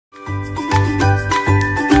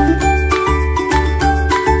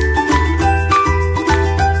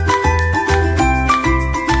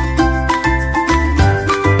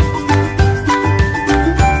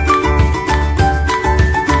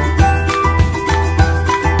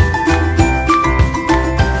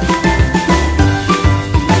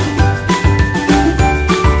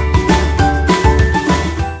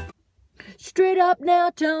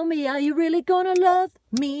you really gonna love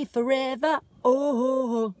me forever?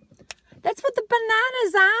 Oh, that's what the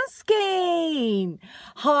banana's asking.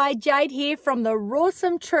 Hi, Jade here from the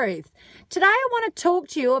Rawsome Truth. Today I want to talk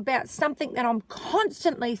to you about something that I'm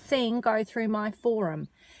constantly seeing go through my forum.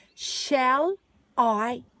 Shall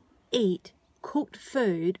I eat cooked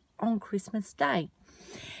food on Christmas Day?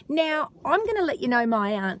 Now, I'm going to let you know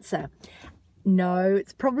my answer. No,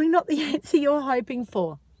 it's probably not the answer you're hoping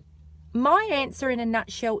for. My answer in a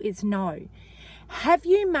nutshell is no. Have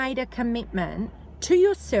you made a commitment to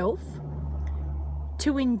yourself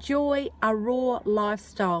to enjoy a raw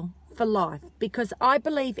lifestyle for life? Because I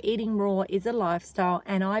believe eating raw is a lifestyle,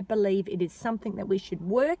 and I believe it is something that we should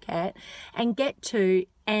work at and get to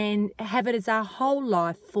and have it as our whole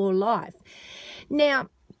life for life. Now,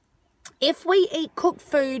 if we eat cooked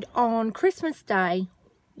food on Christmas Day,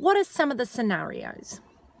 what are some of the scenarios?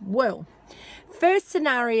 Well, first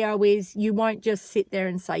scenario is you won't just sit there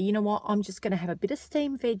and say, you know what, I'm just going to have a bit of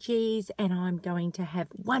steamed veggies and I'm going to have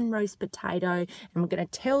one roast potato and I'm going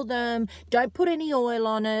to tell them don't put any oil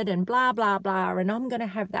on it and blah, blah, blah, and I'm going to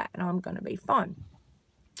have that and I'm going to be fine.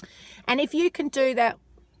 And if you can do that,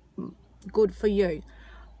 good for you.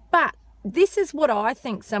 But this is what I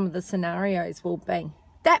think some of the scenarios will be.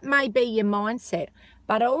 That may be your mindset,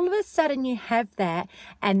 but all of a sudden you have that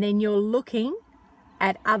and then you're looking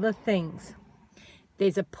at other things.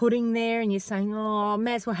 There's a pudding there and you're saying, oh, I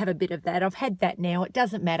may as well have a bit of that. I've had that now. It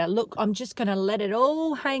doesn't matter. Look, I'm just going to let it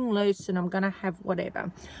all hang loose and I'm going to have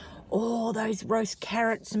whatever. Oh, those roast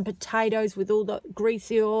carrots and potatoes with all the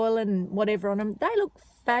greasy oil and whatever on them, they look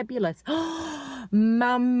fabulous.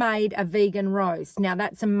 Mum made a vegan roast. Now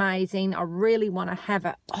that's amazing. I really want to have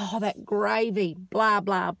it. Oh, that gravy, blah,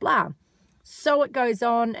 blah, blah. So it goes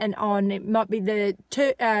on and on. It might be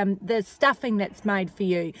the stuffing that's made for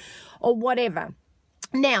you or whatever.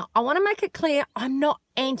 Now, I want to make it clear, I'm not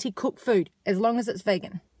anti-cooked food as long as it's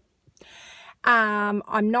vegan.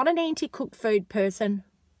 I'm not an anti-cooked food person,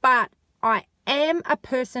 but I am a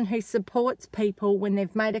person who supports people when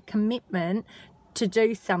they've made a commitment to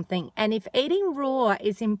do something. And if eating raw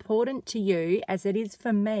is important to you, as it is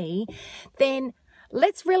for me, then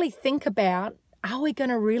let's really think about, are we going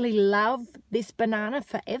to really love this banana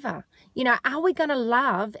forever? You know, are we going to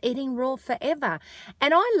love eating raw forever?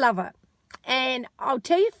 And I love it. And I'll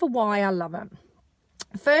tell you for why I love it.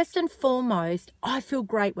 First and foremost, I feel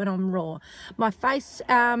great when I'm raw. My face,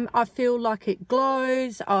 I feel like it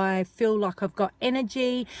glows. I feel like I've got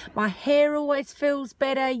energy. My hair always feels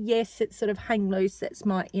better. Yes, it's sort of hang loose. That's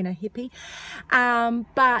my inner hippie.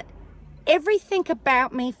 But everything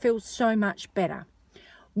about me feels so much better.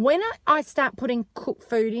 When I start putting cooked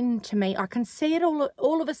food into me, I can see it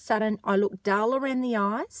all of a sudden. I look dull around the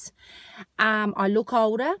eyes. I look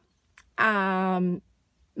older.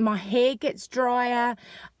 My hair gets drier.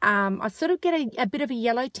 I sort of get a bit of a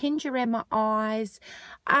yellow tinge around my eyes.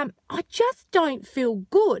 I just don't feel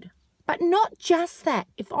good. But not just that.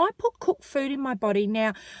 If I put cooked food in my body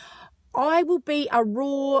now, I will be a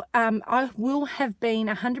raw, I will have been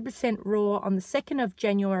 100% raw on the 2nd of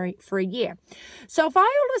January for a year. So if I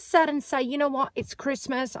all of a sudden say, you know what, it's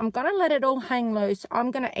Christmas, I'm going to let it all hang loose,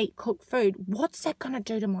 I'm going to eat cooked food, what's that going to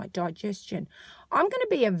do to my digestion? I'm going to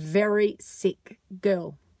be a very sick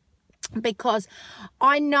girl. Because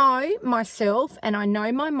I know myself and I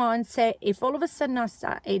know my mindset. If all of a sudden I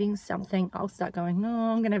start eating something, I'll start going,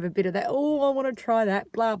 oh, I'm going to have a bit of that. Oh, I want to try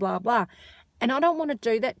that, blah, blah, blah. And I don't want to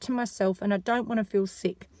do that to myself, and I don't want to feel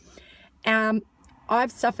sick.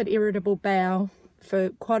 I've suffered irritable bowel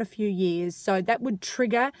for quite a few years, so that would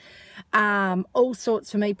trigger all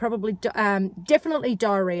sorts for me, probably definitely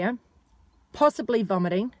diarrhea, possibly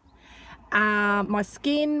vomiting. My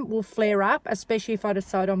skin will flare up, especially if I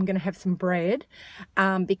decide I'm going to have some bread,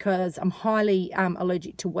 because I'm highly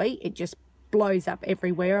allergic to wheat. It just blows up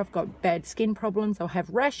everywhere. I've got bad skin problems. I'll have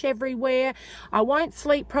rash everywhere. I won't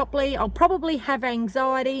sleep properly. I'll probably have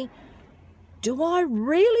anxiety. Do I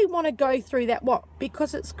really want to go through that? What?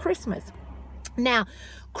 Because it's Christmas. Now,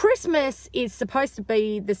 Christmas is supposed to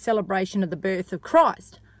be the celebration of the birth of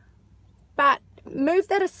Christ. But move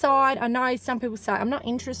that aside. I know some people say, I'm not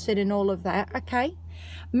interested in all of that. Okay.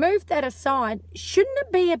 Move that aside. Shouldn't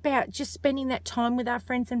it be about just spending that time with our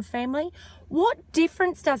friends and family? What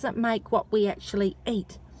difference does it make what we actually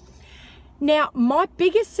eat? Now, my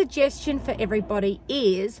biggest suggestion for everybody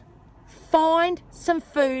is find some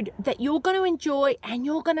food that you're going to enjoy and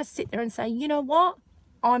you're going to sit there and say, you know what?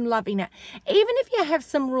 I'm loving it. Even if you have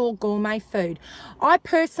some raw gourmet food, I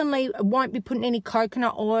personally won't be putting any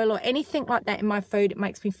coconut oil or anything like that in my food. It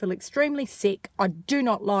makes me feel extremely sick. I do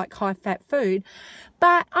not like high-fat food.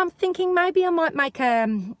 But I'm thinking maybe I might make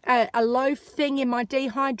a loaf thing in my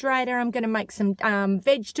dehydrator. I'm going to make some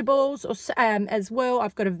vegetables or, as well.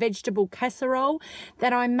 I've got a vegetable casserole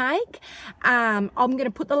that I make. I'm going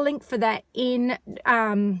to put the link for that in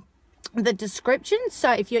the description,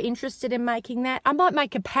 so if you're interested in making that. I might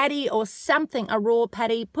make a patty or something, a raw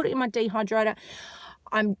patty, put it in my dehydrator.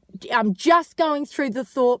 I'm just going through the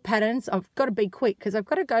thought patterns. I've got to be quick because I've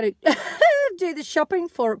got to go to do the shopping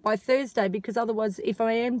for it by Thursday, because otherwise if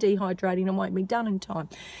I am dehydrating I won't be done in time.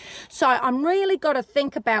 So I'm really got to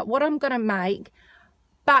think about what I'm going to make,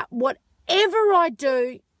 but whatever I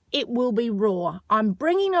do, it will be raw. I'm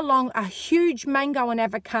bringing along a huge mango and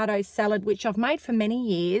avocado salad, which I've made for many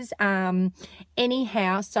years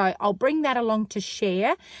anyhow. So I'll bring that along to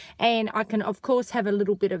share, and I can, of course, have a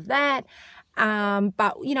little bit of that.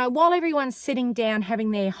 But, you know, while everyone's sitting down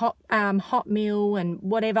having their hot meal and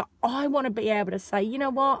whatever, I want to be able to say, you know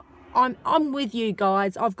what, I'm with you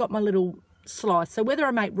guys. I've got my little slice. So whether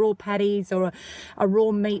I make raw patties or a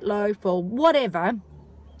raw meatloaf or whatever,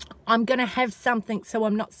 I'm going to have something, so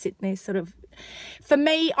I'm not sitting there sort of... For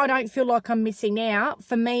me, I don't feel like I'm missing out.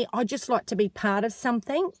 For me, I just like to be part of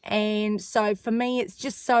something. And so for me, it's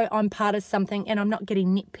just so I'm part of something and I'm not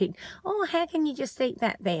getting nitpicked. Oh, how can you just eat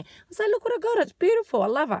that there? I say, look what I got. It's beautiful. I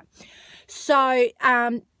love it. So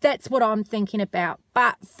that's what I'm thinking about.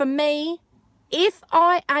 But for me, if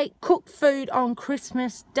I ate cooked food on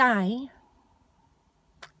Christmas Day,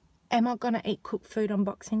 am I going to eat cooked food on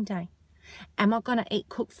Boxing Day? Am I going to eat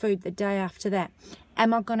cooked food the day after that?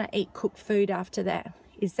 Am I going to eat cooked food after that?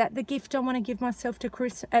 Is that the gift I want to give myself to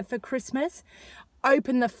for Christmas?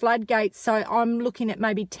 Open the floodgates. So I'm looking at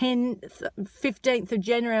maybe 10th, 15th of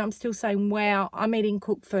January. I'm still saying, wow, I'm eating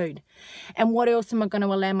cooked food. And what else am I going to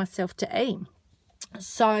allow myself to eat?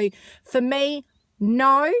 So for me,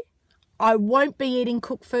 no, I won't be eating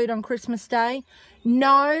cooked food on Christmas Day.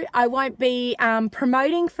 No, I won't be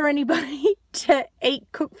promoting for anybody to eat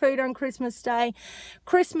cooked food on Christmas Day.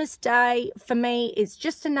 Christmas Day for me is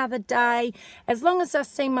just another day. As long as I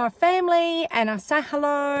see my family and I say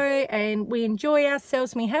hello and we enjoy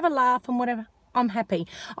ourselves and we have a laugh and whatever, I'm happy.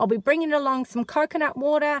 I'll be bringing along some coconut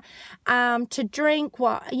water to drink.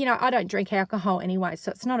 Well, you know, I don't drink alcohol anyway,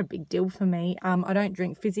 so it's not a big deal for me. I don't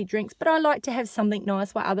drink fizzy drinks, but I like to have something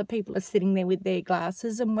nice while other people are sitting there with their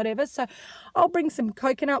glasses and whatever. So I'll bring some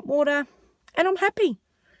coconut water and I'm happy.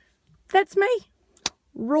 That's me.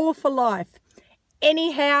 Raw for life.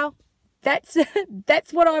 Anyhow, that's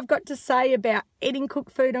what I've got to say about eating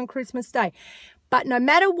cooked food on Christmas Day. But no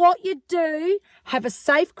matter what you do, have a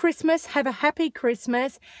safe Christmas, have a happy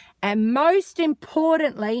Christmas, and most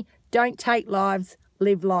importantly, don't take lives,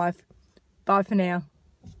 live life. Bye for now.